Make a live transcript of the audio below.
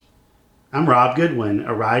I'm Rob Goodwin,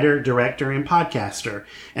 a writer, director, and podcaster,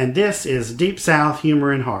 and this is Deep South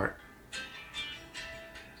Humor and Heart.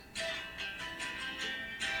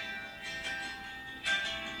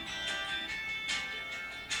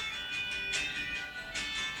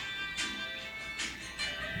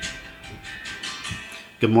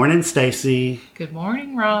 Good morning, Stacy. Good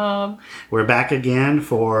morning, Rob. We're back again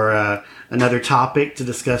for another topic to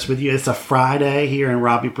discuss with you. It's a Friday here in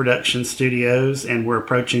Robbie Production Studios, and we're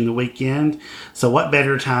approaching the weekend. So what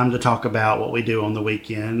better time to talk about what we do on the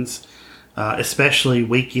weekends, especially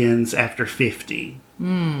weekends after 50.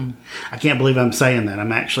 I can't believe I'm saying that.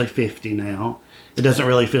 I'm actually 50 now. It doesn't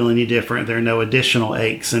really feel any different. There are no additional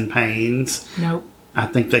aches and pains. Nope. I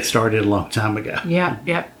think they started a long time ago.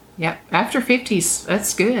 Yep. After 50s,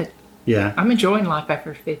 that's good. Yeah. I'm enjoying life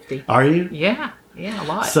after 50. Are you? Yeah, a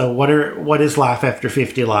lot. So what is life after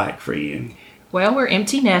 50 like for you? Well, we're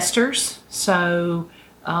empty nesters, so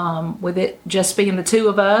with it just being the two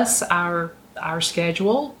of us, our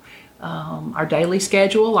schedule, our daily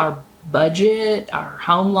schedule, our budget, our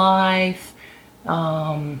home life,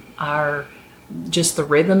 our just the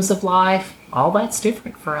rhythms of life, all that's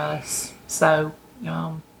different for us. So,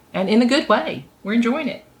 and in a good way, we're enjoying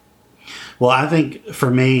it. Well, I think for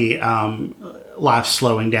me, life's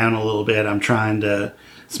slowing down a little bit. I'm trying to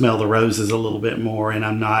smell the roses a little bit more, and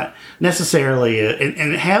I'm not necessarily,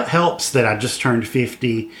 and it helps that I just turned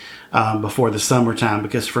 50 before the summertime,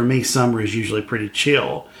 because for me, summer is usually pretty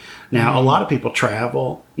chill. Now, a lot of people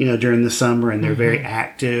travel, during the summer, and they're very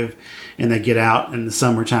active, and they get out in the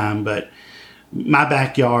summertime, but my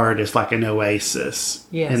backyard is like an oasis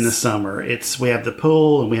in the summer. We have the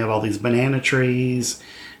pool, and we have all these banana trees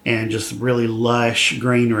and just really lush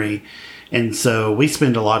greenery. And so we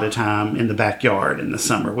spend a lot of time in the backyard in the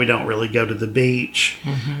summer. We don't really go to the beach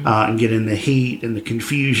and get in the heat and the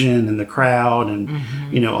confusion and the crowd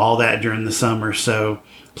and, all that during the summer. So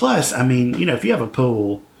plus, if you have a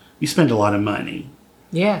pool, you spend a lot of money.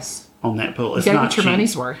 Yes. On that pool. It's not cheap. Your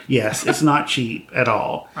money's worth. Yes, it's not cheap at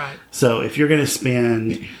all. Right. So if you're going to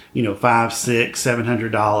spend, $500, $600,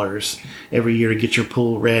 $700 every year to get your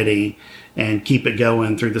pool ready and keep it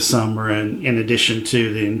going through the summer, and in addition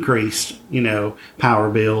to the increased, power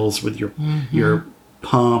bills with your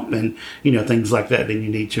pump and, things like that, then you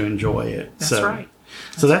need to enjoy it. That's right.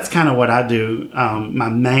 So that's kind of what I do. My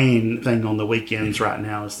main thing on the weekends right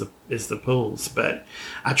now is the pools, but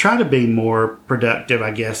I try to be more productive,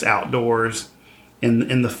 I guess, outdoors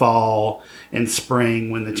in the fall and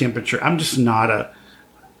spring when the temperature. I'm just not a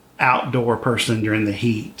outdoor person during the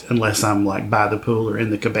heat unless I'm like by the pool or in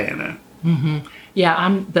the cabana. Yeah,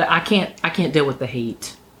 I can't deal with the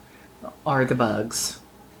heat or the bugs,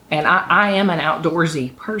 and I am an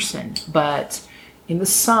outdoorsy person, but in the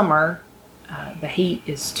summer. The heat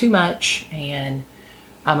is too much, and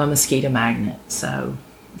I'm a mosquito magnet, so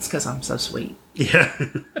it's because I'm so sweet. Yeah,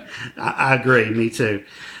 I agree. Me too.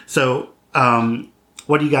 So,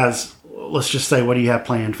 what do you guys, let's just say, what do you have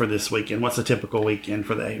planned for this weekend? What's a typical weekend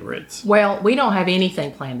for the Averids? Well, we don't have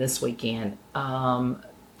anything planned this weekend, kind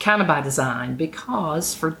of by design,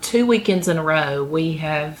 because for 2 weekends in a row, we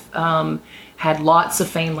have had lots of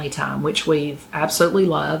family time, which we've absolutely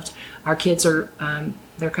loved. Our kids are...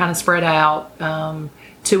 they're kind of spread out,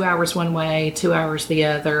 2 hours one way, 2 hours the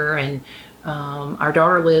other. And our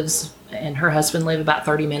daughter lives and her husband live about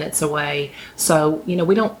 30 minutes away. So,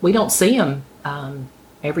 we don't see them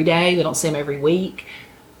every day. We don't see them every week.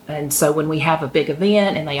 And so when we have a big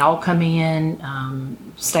event and they all come in,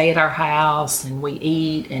 stay at our house and we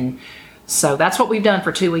eat. And so that's what we've done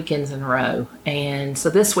for 2 weekends in a row. And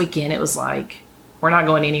so this weekend it was like, we're not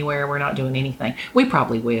going anywhere. We're not doing anything. We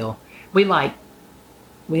probably will. We like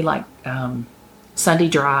Sunday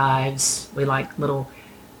drives. We like little,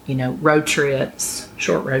 road trips,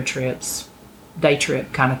 short road trips, day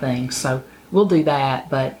trip kind of things. So we'll do that.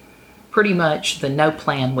 But pretty much the no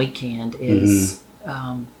plan weekend is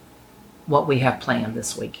what we have planned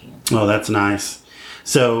this weekend. Oh, that's nice.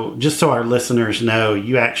 So just so our listeners know,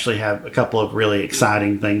 you actually have a couple of really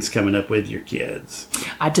exciting things coming up with your kids.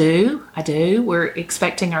 I do. We're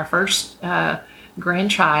expecting our first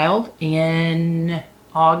grandchild in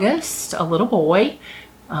August, a little boy.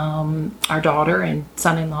 Our daughter and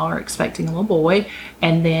son-in-law are expecting a little boy,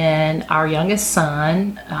 and then our youngest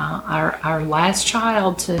son, our last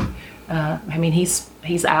child to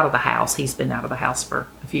he's out of the house. He's been out of the house for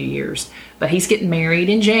a few years, but he's getting married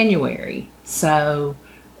in January. So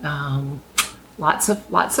lots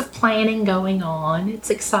of planning going on. It's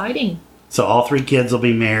exciting. So all 3 kids will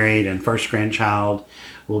be married, and first grandchild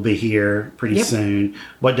will be here pretty soon.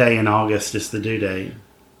 What day in August is the due date?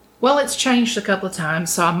 Well, it's changed a couple of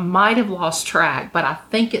times, so I might have lost track, but I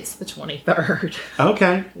think it's the 23rd.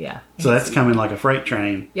 Okay. Yeah. So that's coming like a freight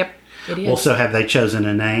train. Yep, it is. Well, so have they chosen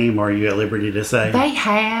a name, or are you at liberty to say? They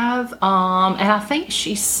have, and I think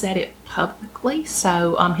she said it publicly.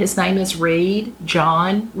 So his name is Reed,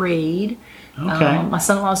 John Reed. Okay. My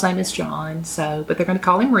son-in-law's name is John, but they're going to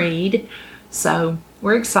call him Reed. So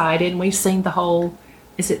we're excited, and we've seen the whole.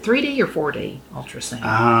 Is it 3D or 4D ultrasound?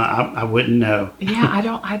 I wouldn't know. Yeah,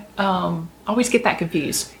 I always get that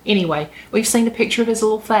confused. Anyway, we've seen a picture of his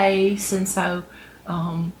little face, and so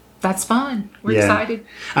that's fun. We're excited.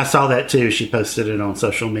 I saw that too. She posted it on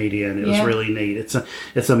social media, and it was really neat.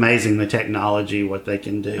 It's amazing the technology, what they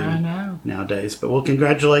can do nowadays. But well,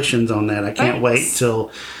 congratulations on that. I can't wait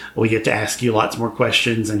till we get to ask you lots more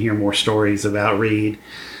questions and hear more stories about Reed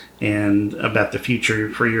and about the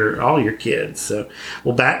future for all your kids. So,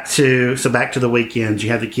 well, back to the weekends.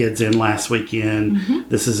 You had the kids in last weekend.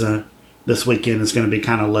 Mm-hmm. This weekend is going to be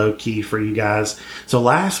kind of low key for you guys. So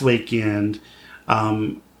last weekend,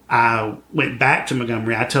 I went back to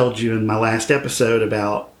Montgomery. I told you in my last episode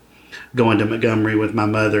about going to Montgomery with my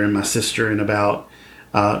mother and my sister, and about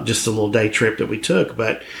just a little day trip that we took.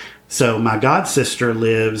 But so my god sister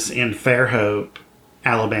lives in Fairhope,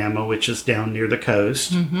 Alabama, which is down near the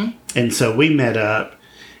coast. Mm-hmm. And so we met up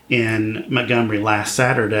in Montgomery last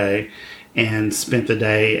Saturday and spent the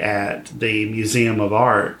day at the Museum of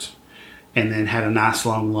Art, and then had a nice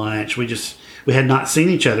long lunch. We had not seen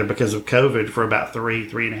each other because of COVID for about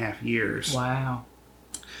 3.5 years. Wow.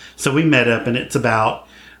 So we met up, and it's about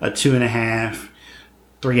a 2.5,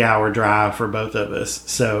 3 hour drive for both of us.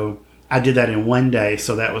 So I did that in one day.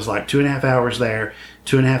 So that was like 2.5 hours there,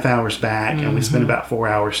 2.5 hours back, and we spent about 4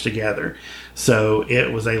 hours together. So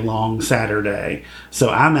it was a long Saturday. So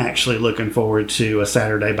I'm actually looking forward to a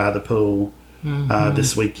Saturday by the pool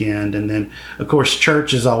this weekend. And then, of course,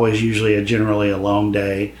 church is always usually generally a long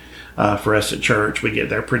day for us at church. We get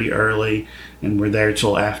there pretty early, and we're there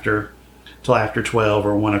till after 12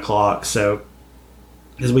 or 1 o'clock. So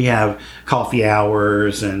because we have coffee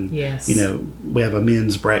hours, and we have a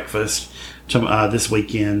men's breakfast this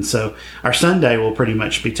weekend. So our Sunday will pretty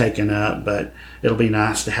much be taken up, but it'll be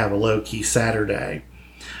nice to have a low-key Saturday.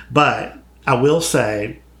 But I will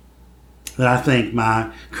say that I think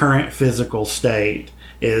my current physical state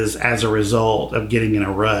is as a result of getting in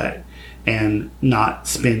a rut and not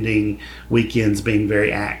spending weekends being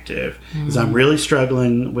very active. Because I'm really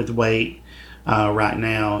struggling with weight right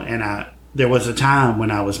now, and there was a time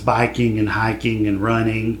when I was biking and hiking and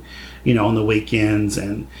running, on the weekends.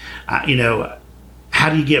 And, how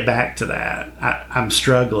do you get back to that? I'm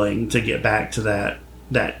struggling to get back to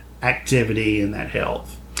that activity and that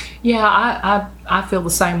health. Yeah, I feel the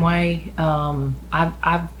same way.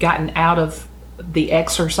 I've gotten out of the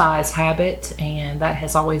exercise habit, and that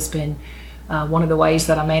has always been one of the ways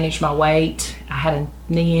that I manage my weight. I had a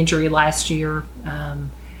knee injury last year.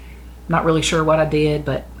 Not really sure what I did,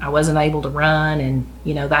 but I wasn't able to run, and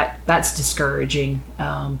that's discouraging.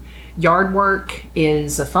 Yard work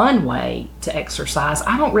is a fun way to exercise.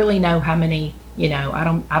 I don't really know how many, I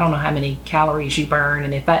don't know how many calories you burn,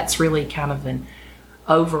 and if that's really kind of an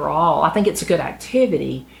overall. I think it's a good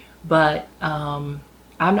activity, but I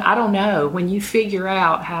don't know. When you figure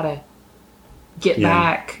out how to get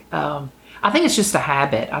back, I think it's just a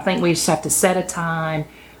habit. I think we just have to set a time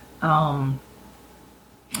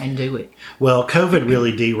and do it. Well, COVID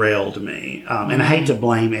really derailed me. And I hate to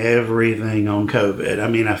blame everything on COVID. I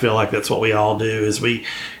mean, I feel like that's what we all do, is we,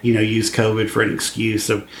 use COVID for an excuse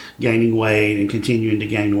of gaining weight and continuing to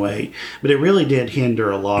gain weight. But it really did hinder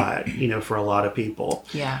a lot, for a lot of people.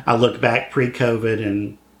 Yeah. I look back pre-COVID,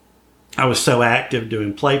 and I was so active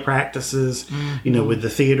doing play practices, with the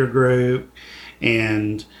theater group,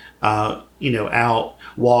 and, out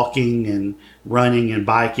walking and running and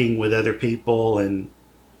biking with other people. And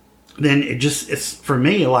then it's for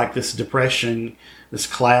me like this depression, this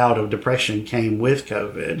cloud of depression came with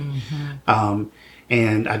COVID.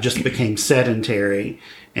 And I just became sedentary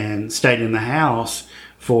and stayed in the house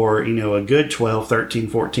for, a good 12, 13,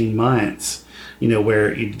 14 months,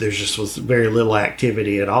 where there just was very little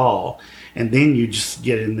activity at all. And then you just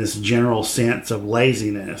get in this general sense of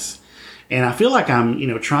laziness. And I feel like I'm,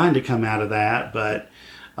 trying to come out of that, but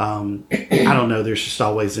I don't know. There's just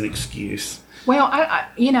always an excuse. Well,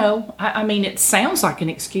 I mean, it sounds like an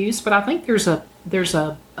excuse, but I think there's something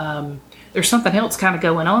else kind of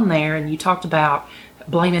going on there. And you talked about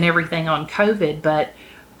blaming everything on COVID, but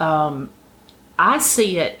I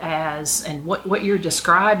see it as, and what you're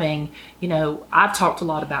describing, I've talked a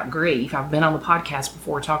lot about grief. I've been on the podcast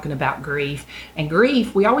before talking about grief. And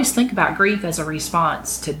grief, we always think about grief as a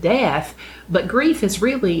response to death, but grief is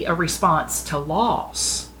really a response to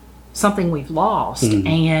loss, something we've lost.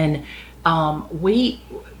 And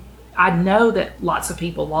I know that lots of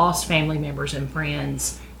people lost family members and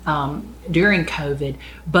friends during COVID,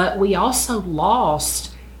 but we also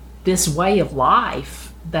lost this way of life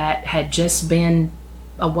that had just been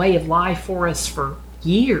a way of life for us for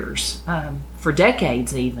years, for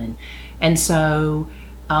decades even. And so,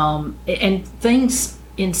 and things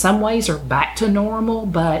in some ways are back to normal,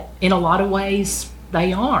 but in a lot of ways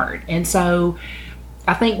they aren't. And so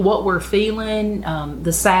I think what we're feeling,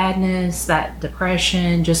 the sadness, that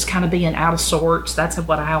depression, just kind of being out of sorts, that's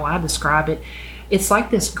how I describe it. It's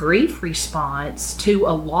like this grief response to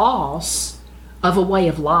a loss of a way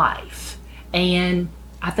of life. And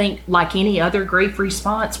I think like any other grief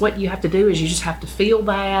response, what you have to do is you just have to feel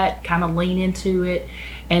that, kind of lean into it,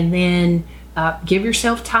 and then give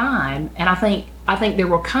yourself time. And I think there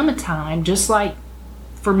will come a time, just like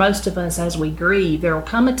for most of us as we grieve, there will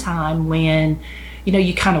come a time when,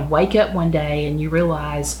 you kind of wake up one day and you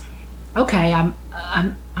realize, okay,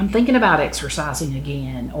 I'm thinking about exercising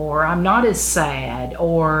again, or I'm not as sad,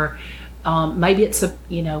 or maybe it's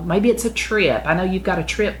a trip. I know you've got a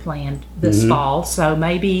trip planned this fall, so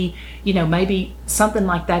maybe something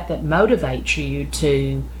like that motivates you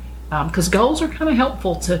to, because goals are kind of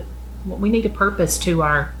helpful to, we need a purpose to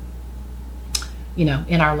our, in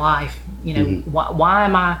our life. Why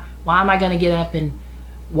am I going to get up and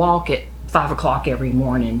walk at 5 o'clock every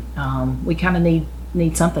morning? We kind of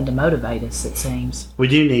need something to motivate us, it seems. We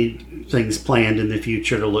do need things planned in the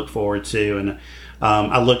future to look forward to. And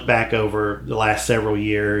I look back over the last several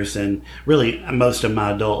years and really most of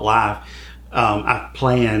my adult life, I've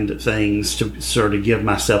planned things to sort of give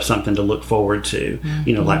myself something to look forward to.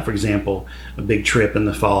 Like, for example, a big trip in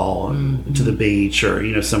the fall to the beach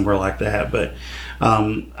or, somewhere like that. But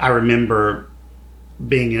I remember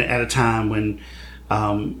being at a time when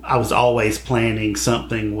I was always planning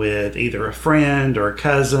something with either a friend or a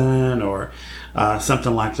cousin or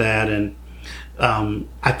something like that. And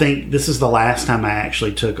I think this is the last time I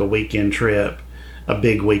actually took a weekend trip, a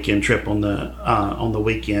big weekend trip on the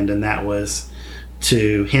weekend, and that was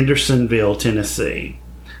to Hendersonville, Tennessee.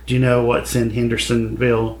 Do you know what's in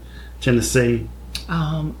Hendersonville, Tennessee?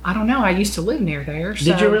 I don't know. I used to live near there. So,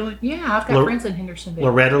 did you really? Yeah, I've got friends in Hendersonville.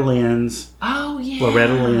 Loretta Lynn's. Oh, yeah.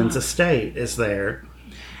 Loretta Lynn's estate is there.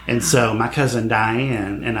 And so my cousin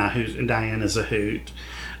Diane and I, Diane is a hoot,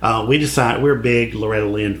 we decided we're big Loretta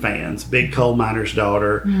Lynn fans, big Coal Miner's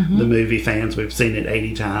Daughter, the movie fans. We've seen it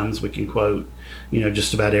 80 times. We can quote,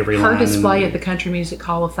 just about every line. Her display at the Country Music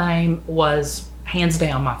Hall of Fame was hands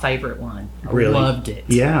down my favorite one. I really loved it.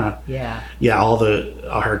 Yeah. All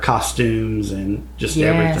her costumes and just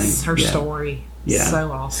everything. Her story. Yeah.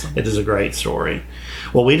 So awesome. It is a great story.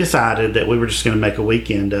 Well, we decided that we were just going to make a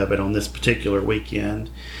weekend of it on this particular weekend.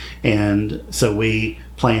 And so we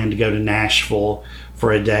planned to go to Nashville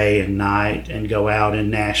for a day and night and go out in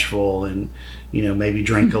Nashville and, maybe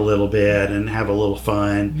drink a little bit and have a little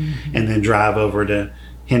fun and then drive over to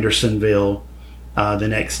Hendersonville the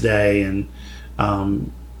next day and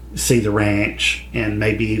see the ranch and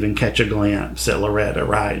maybe even catch a glimpse at Loretta,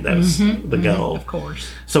 right? That was the goal. Of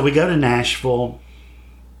course. So we go to Nashville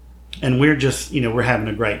and we're just, we're having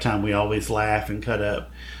a great time. We always laugh and cut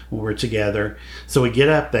up when we're together. So we get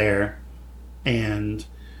up there and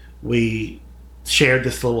we shared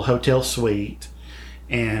this little hotel suite.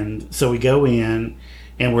 And so we go in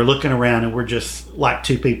and we're looking around and we're just like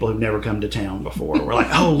two people who've never come to town before. We're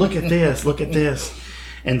like, oh, look at this, look at this.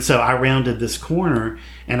 And so I rounded this corner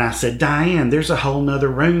and I said, Diane, there's a whole nother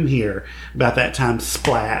room here. About that time,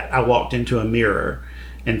 splat, I walked into a mirror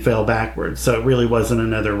and fell backwards. So it really wasn't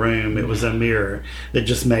another room. It was a mirror that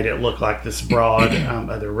just made it look like this broad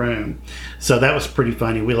other room. So that was pretty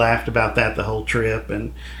funny. We laughed about that the whole trip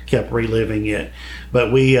and kept reliving it.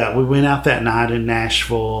 But we went out that night in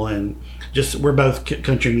Nashville and just, we're both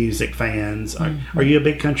country music fans. Are you a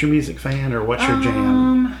big country music fan or what's your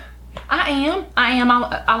jam? I am.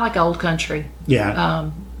 I like old country.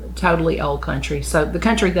 Yeah. Totally old country. So the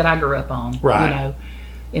country that I grew up on. Right.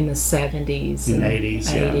 In the 70s and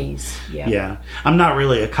 80s. Yeah. I'm not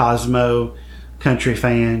really a Cosmo country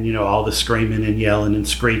fan, all the screaming and yelling and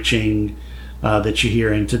screeching that you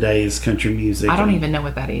hear in today's country music. I don't even know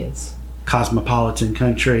what that is. Cosmopolitan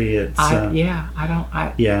country. It's I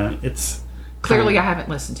don't. it's clearly I haven't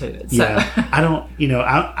listened to it. So. Yeah, I don't.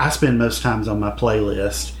 I spend most times on my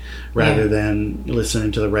playlist rather than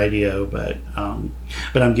listening to the radio. But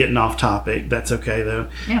I'm getting off topic. That's okay though.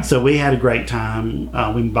 Yeah. So we had a great time.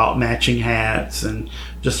 We bought matching hats and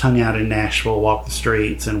just hung out in Nashville, walked the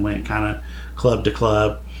streets, and went kind of club to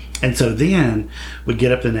club. And so then we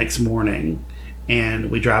get up the next morning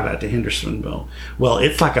and we drive out to Hendersonville. Well,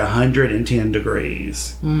 it's like 110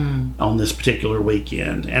 degrees on this particular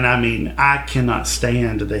weekend. And I mean, I cannot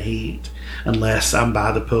stand the heat unless I'm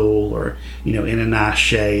by the pool or, in a nice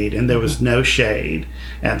shade. And there was no shade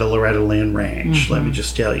at the Loretta Lynn Ranch. Let me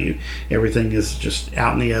just tell you, everything is just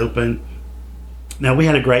out in the open. Now, we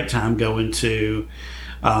had a great time going to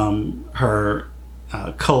her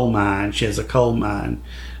coal mine. She has a coal mine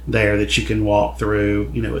there that you can walk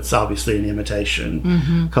through. It's obviously an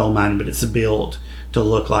imitation coal mine, but it's built to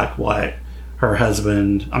look like what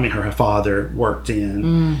her father worked in.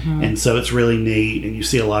 And so it's really neat, and you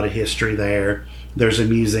see a lot of history there. There's a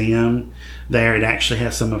museum there. It actually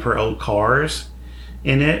has some of her old cars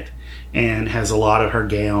in it and has a lot of her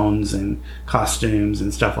gowns and costumes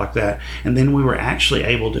and stuff like that. And then we were actually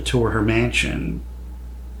able to tour her mansion,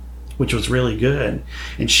 which was really good.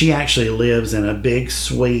 And she actually lives in a big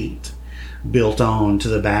suite built on to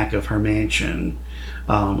the back of her mansion,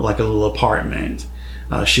 like a little apartment.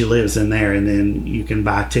 She lives in there, and then you can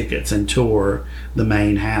buy tickets and tour the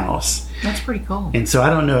main house. That's pretty cool. And so I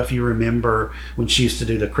don't know if you remember when she used to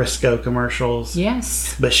do the Crisco commercials.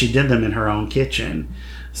 Yes. But she did them in her own kitchen.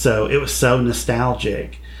 So it was so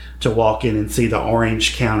nostalgic to walk in and see the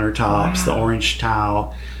orange countertops, the orange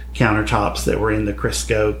tile countertops that were in the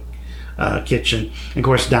Crisco kitchen. And of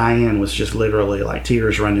course, Diane was just literally like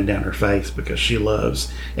tears running down her face because she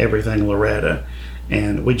loves everything Loretta.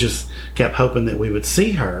 And we just kept hoping that we would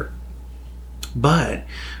see her. But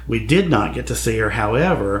we did not get to see her.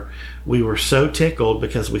 However, we were so tickled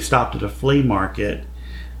because we stopped at a flea market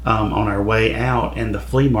on our way out, and the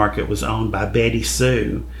flea market was owned by Betty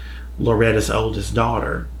Sue, Loretta's oldest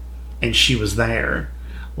daughter. And she was there,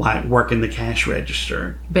 like working the cash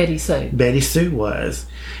register. Betty Sue was.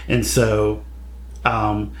 And so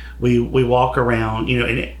we walk around,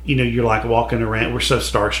 and you're like walking around. We're so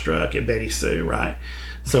starstruck at Betty Sue, right?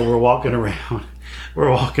 So we're walking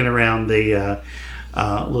around the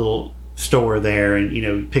little store there,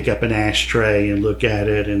 and pick up an ashtray and look at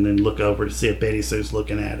it, and then look over to see if Betty Sue's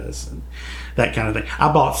looking at us and that kind of thing.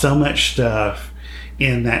 I bought so much stuff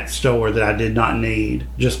in that store that I did not need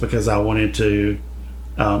just because I wanted to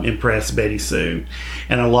impress Betty Sue.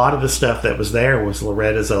 And a lot of the stuff that was there was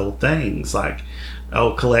Loretta's old things, like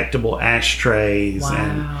collectible ashtrays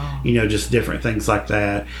and just different things like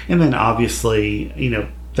that. And then obviously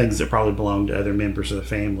things that probably belong to other members of the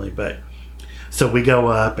family. But so we go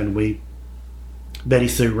up, and Betty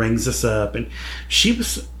Sue rings us up, and she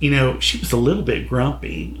was a little bit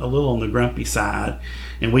grumpy, a little on the grumpy side.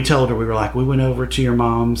 And we told her, we went over to your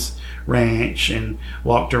mom's ranch and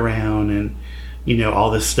walked around and all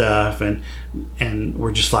this stuff, and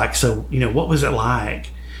we're just like, so what was it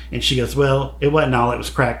like? And she goes, well, it wasn't all it was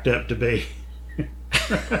cracked up to be.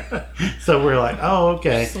 So we're like, oh,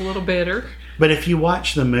 okay. Just a little bitter. But if you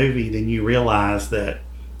watch the movie, then you realize that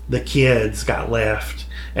the kids got left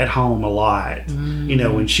at home a lot,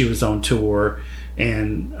 when she was on tour.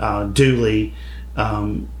 And Dooley,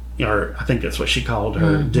 or I think that's what she called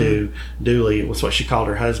her, Dooley was what she called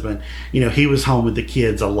her husband. He was home with the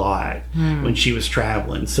kids a lot when she was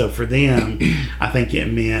traveling. So for them, I think it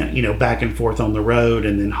meant, back and forth on the road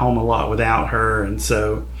and then home a lot without her. And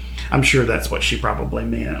so I'm sure that's what she probably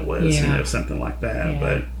meant was, something like that.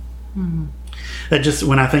 But that just,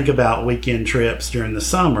 when I think about weekend trips during the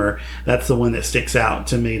summer, that's the one that sticks out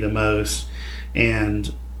to me the most.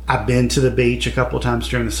 And I've been to the beach a couple of times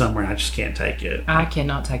during the summer, and I just can't take it. I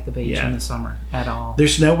cannot take the beach in the summer at all.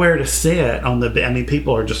 There's nowhere to sit on the. I mean,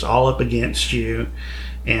 people are just all up against you,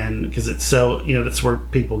 and because it's so, that's where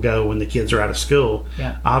people go when the kids are out of school.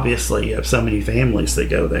 Yeah. Obviously, you have so many families that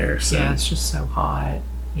go there. So. Yeah, it's just so hot.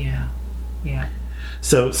 Yeah.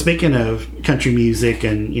 So speaking of country music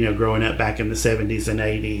and growing up back in the 70s and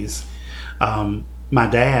 80s, my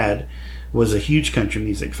dad was a huge country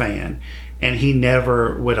music fan. And he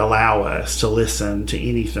never would allow us to listen to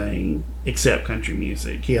anything except country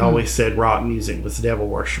music. He always said rock music was devil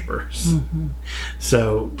worshippers.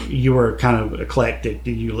 So you were kind of eclectic.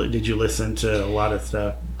 Did you listen to a lot of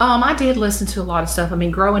stuff? I did listen to a lot of stuff. I mean,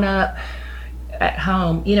 growing up at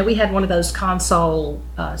home, we had one of those console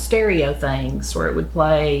stereo things where it would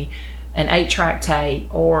play an 8-track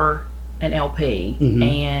tape or an LP.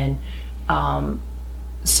 And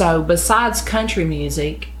so besides country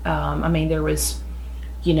music, there was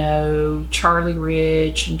Charlie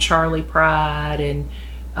Rich and Charlie Pride and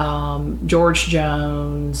George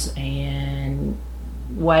Jones and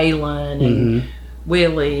Waylon and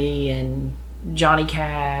Willie and Johnny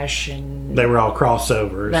Cash, and they were all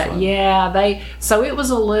crossovers. So it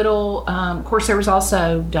was a little, of course there was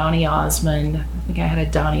also Donny Osmond. I think I had a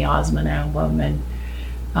Donny Osmond album, and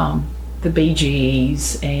the Bee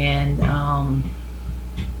Gees, and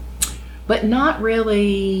but not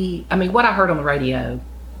really. I mean, what I heard on the radio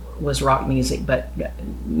was rock music, but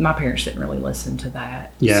my parents didn't really listen to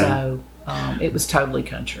that. So it was totally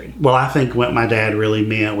country. Well, I think what my dad really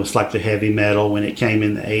meant was like the heavy metal when it came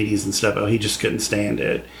in the 80s and stuff. Oh, he just couldn't stand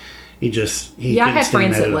it. I had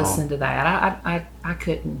friends that listened to that. I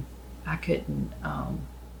couldn't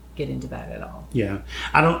get into that at all. Yeah.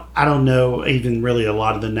 I don't know even really a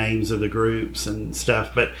lot of the names of the groups and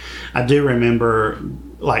stuff, but I do remember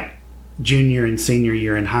like junior and senior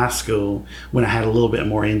year in high school when I had a little bit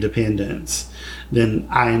more independence. Then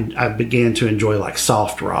I began to enjoy like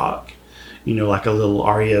soft rock, like a little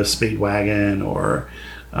REO Speedwagon, or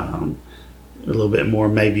a little bit more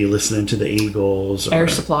maybe listening to the Eagles, or Air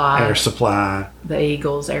Supply, the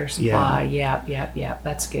Eagles, Air Supply. Yeah.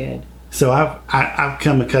 That's good. So I've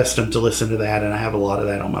come accustomed to listen to that, and I have a lot of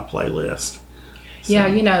that on my playlist. So.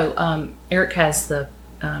 Yeah, Eric has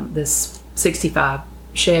this '65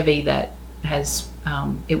 Chevy that has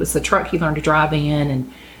it was the truck he learned to drive in,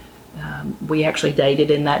 and we actually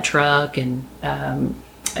dated in that truck, and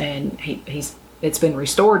it's been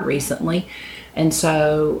restored recently, and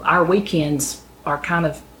so our weekends are kind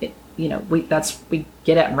of we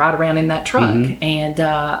get out and ride around in that truck, and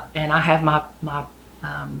I have my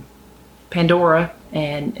Pandora,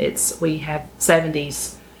 and we have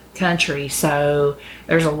 70s country, so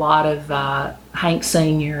there's a lot of Hank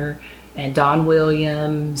Sr. and Don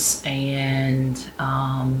Williams, and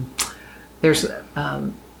there's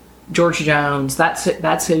George Jones.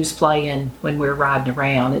 That's who's playing when we're riding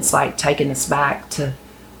around. It's like taking us back to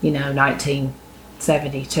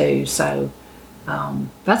 1972. So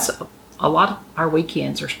that's a lot of our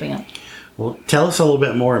weekends are spent. Well, tell us a little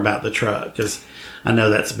bit more about the truck, because I know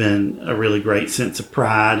that's been a really great sense of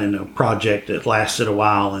pride and a project that lasted a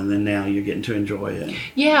while, and then now you're getting to enjoy it.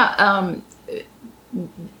 Yeah.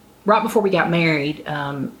 Right before we got married,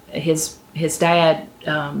 his dad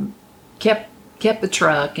kept the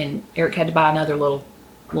truck, and Eric had to buy another little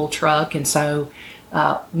truck, and so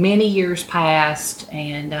many years passed,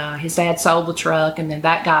 and his dad sold the truck, and then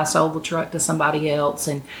that guy sold the truck to somebody else,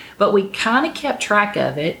 but we kind of kept track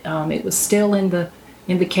of it. It was still in the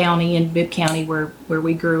county, in Bibb County, where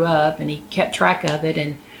we grew up, and he kept track of it,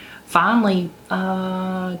 and finally 2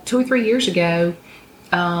 or 3 years ago,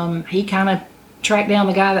 he kind of tracked down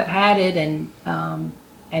the guy that had it, and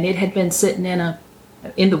it had been sitting in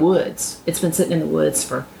the woods. It's been sitting in the woods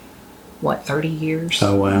for 30 years?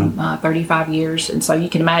 Oh, wow. 35 years. And so you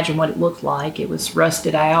can imagine what it looked like. It was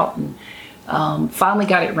rusted out, and finally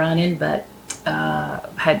got it running, but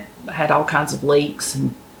had all kinds of leaks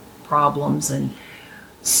and problems. And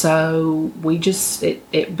so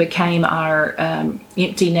it became our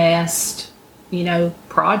empty nest,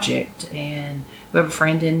 project. And we have a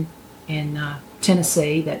friend in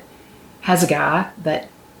Tennessee that has a guy that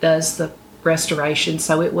does the restoration.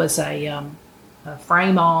 So it was a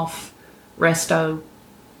frame off resto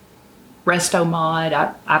mod.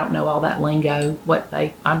 I don't know all that lingo.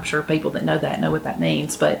 I'm sure people that know that know what that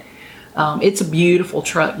means, but it's a beautiful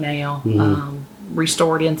truck now.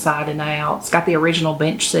 Restored inside and out. It's got the original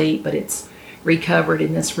bench seat, but it's recovered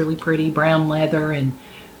in this really pretty brown leather and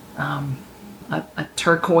a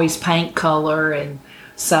turquoise paint color. And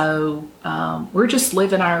so we're just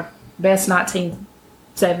living our best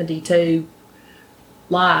 1972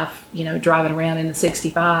 life, driving around in the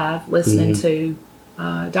 65, listening to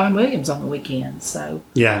Don Williams on the weekends. So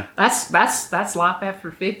yeah, that's life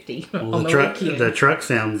after 50 on the weekend. The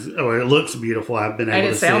truck it looks beautiful. I've been able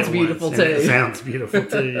to see it. And it sounds beautiful too. It sounds beautiful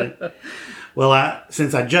too. Well,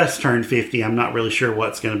 since I just turned 50, I'm not really sure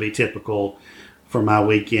what's going to be typical for my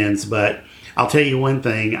weekends, but I'll tell you one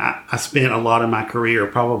thing. I spent a lot of my career,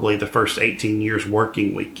 probably the first 18 years,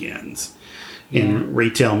 working weekends in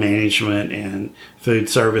retail management and food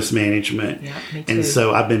service management. Yeah, me too. And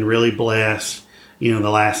so I've been really blessed, the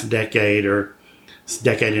last decade or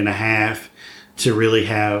decade and a half to really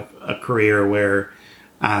have a career where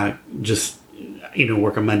I just,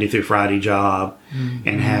 work a Monday through Friday job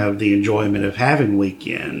and have the enjoyment of having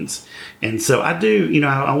weekends. And so I do,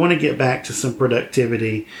 I want to get back to some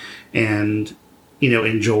productivity and,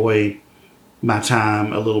 enjoy my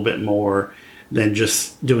time a little bit more than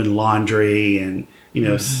just doing laundry and,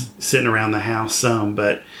 sitting around the house some.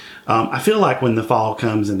 But I feel like when the fall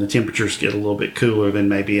comes and the temperatures get a little bit cooler, then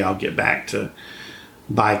maybe I'll get back to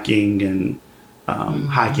biking and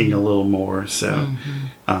hiking a little more. So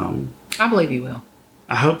I believe you will.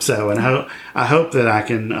 I hope so, and I hope that I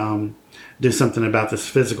can do something about this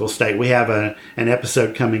physical state. We have an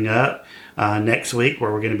episode coming up next week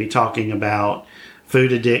where we're going to be talking about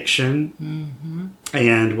food addiction,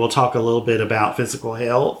 and we'll talk a little bit about physical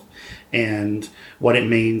health and what it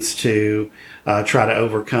means to try to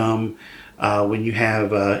overcome when you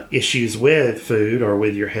have issues with food or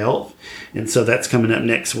with your health. And so that's coming up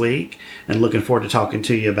next week, and looking forward to talking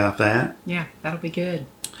to you about that. Yeah, that'll be good.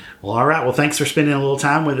 Well, all right. Well, thanks for spending a little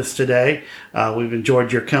time with us today. We've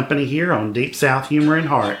enjoyed your company here on Deep South Humor and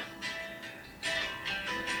Heart.